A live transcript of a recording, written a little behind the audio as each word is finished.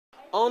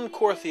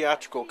Encore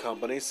Theatrical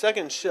Company's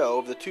second show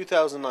of the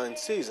 2009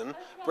 season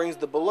brings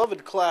the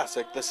beloved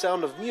classic The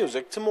Sound of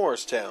Music to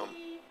Morristown.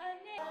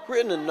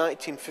 Written in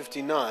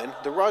 1959,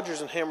 the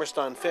Rodgers and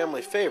Hammerstein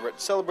family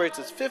favorite celebrates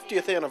its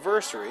 50th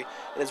anniversary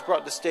and is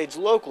brought to stage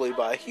locally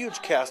by a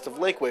huge cast of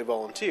Lakeway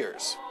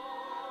volunteers.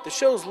 The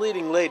show's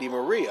leading lady,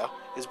 Maria,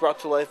 is brought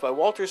to life by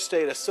Walters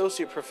State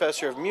Associate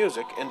Professor of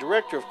Music and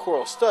Director of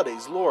Choral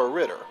Studies, Laura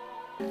Ritter.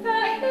 The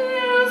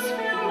hills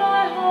fill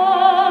my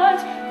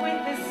heart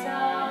with the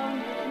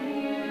sound of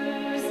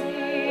music.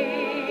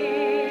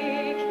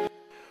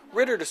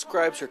 Ritter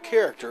describes her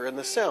character in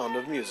The Sound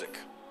of Music.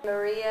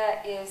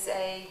 Maria is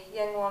a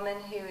young woman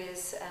who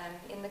is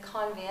in the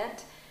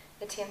convent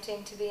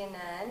attempting to be a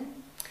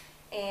nun,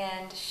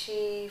 and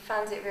she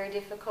finds it very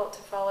difficult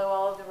to follow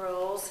all of the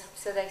rules,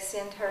 so they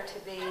send her to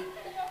be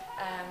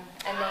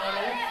a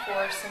nanny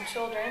for some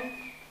children,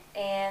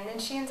 and then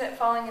she ends up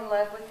falling in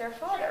love with their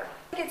father.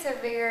 I think it's a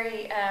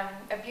very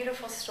a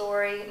beautiful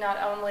story,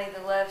 not only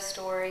the love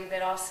story,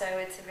 but also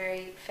it's a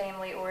very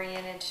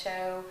family-oriented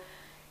show.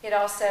 It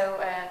also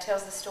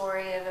tells the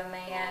story of a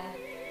man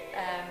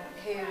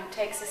who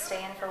takes a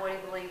stand for what he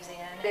believes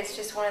in. It's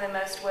just one of the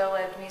most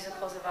well-loved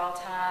musicals of all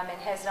time and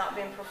has not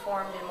been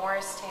performed in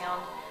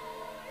Morristown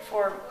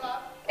for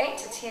 8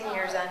 to 10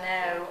 years, I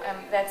know.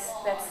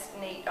 That's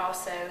neat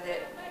also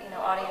that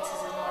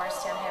audiences in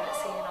Morristown haven't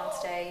seen it on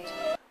stage.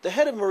 The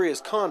head of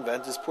Maria's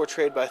convent is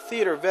portrayed by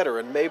theater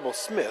veteran Mabel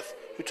Smith,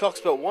 who talks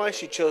about why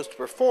she chose to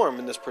perform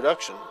in this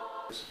production.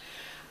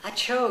 I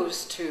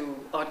chose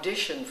to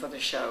audition for the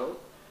show,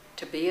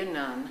 to be a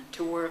nun,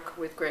 to work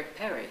with Greg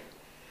Perry.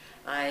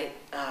 I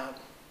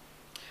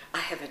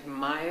have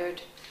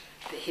admired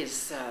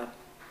his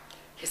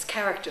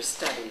character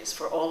studies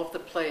for all of the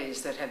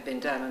plays that have been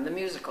done and the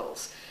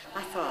musicals.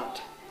 I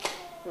thought,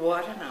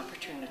 what an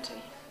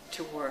opportunity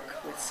to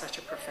work with such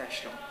a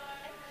professional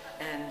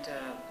and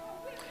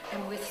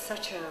with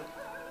such a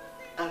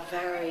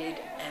varied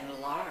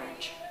and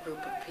large group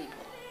of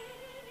people.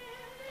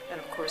 And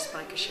of course,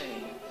 Micah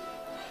Shane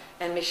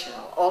and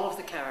Michelle, all of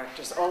the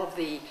characters, all of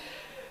the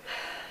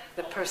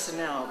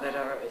personnel that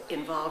are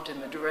involved in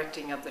the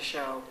directing of the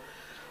show.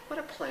 What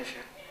a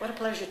pleasure. What a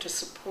pleasure to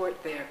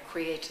support their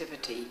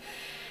creativity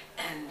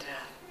and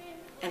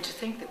to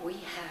think that we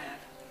have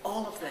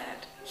all of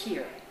that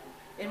here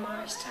in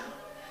Morristown.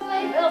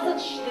 Sleigh bells and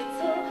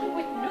schnitzel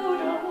with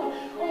noodle,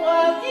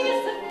 while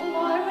geese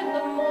fly with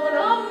the moon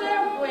on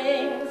their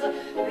wings.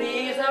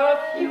 These are a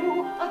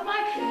few of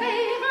my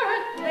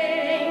favorite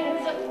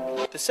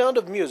things. The Sound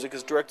of Music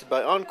is directed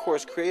by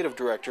Encore's creative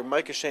director,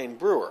 Micah Shane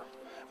Brewer.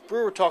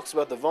 Brewer talks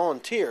about the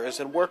volunteers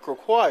and work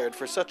required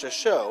for such a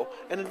show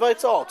and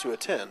invites all to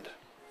attend.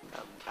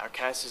 Our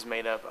cast is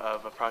made up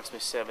of approximately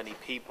 70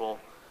 people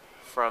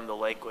from the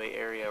Lakeway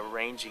area,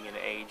 ranging in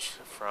age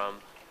from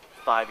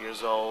 5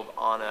 years old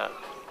on up,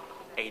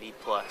 80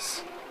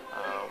 plus,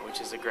 which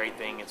is a great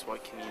thing. It's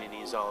what community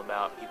is all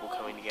about, people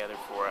coming together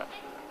for a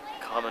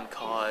common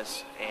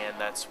cause, and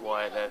that's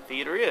what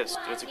theater is.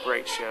 It's a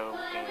great show,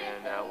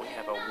 and we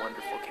have a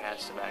wonderful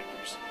cast of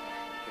actors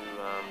who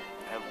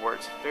have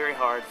worked very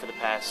hard for the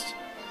past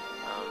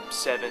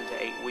 7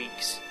 to 8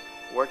 weeks,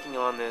 working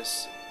on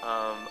this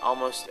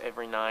almost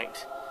every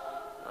night,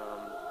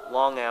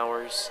 long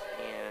hours,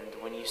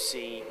 and when you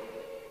see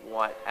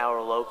what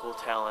our local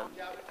talent,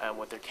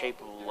 what they're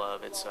capable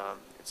of, it's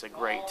a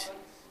great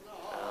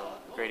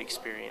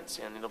experience,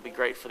 and it'll be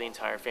great for the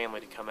entire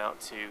family to come out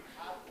to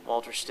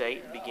Walters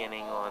State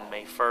beginning on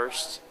May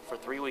 1st for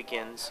 3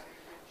 weekends,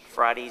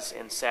 Fridays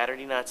and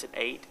Saturday nights at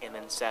 8, and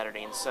then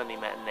Saturday and Sunday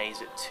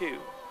matinees at 2.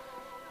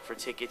 For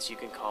tickets, you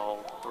can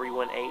call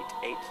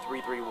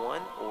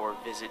 318-8331 or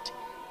visit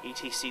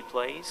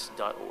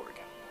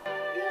etcplays.org.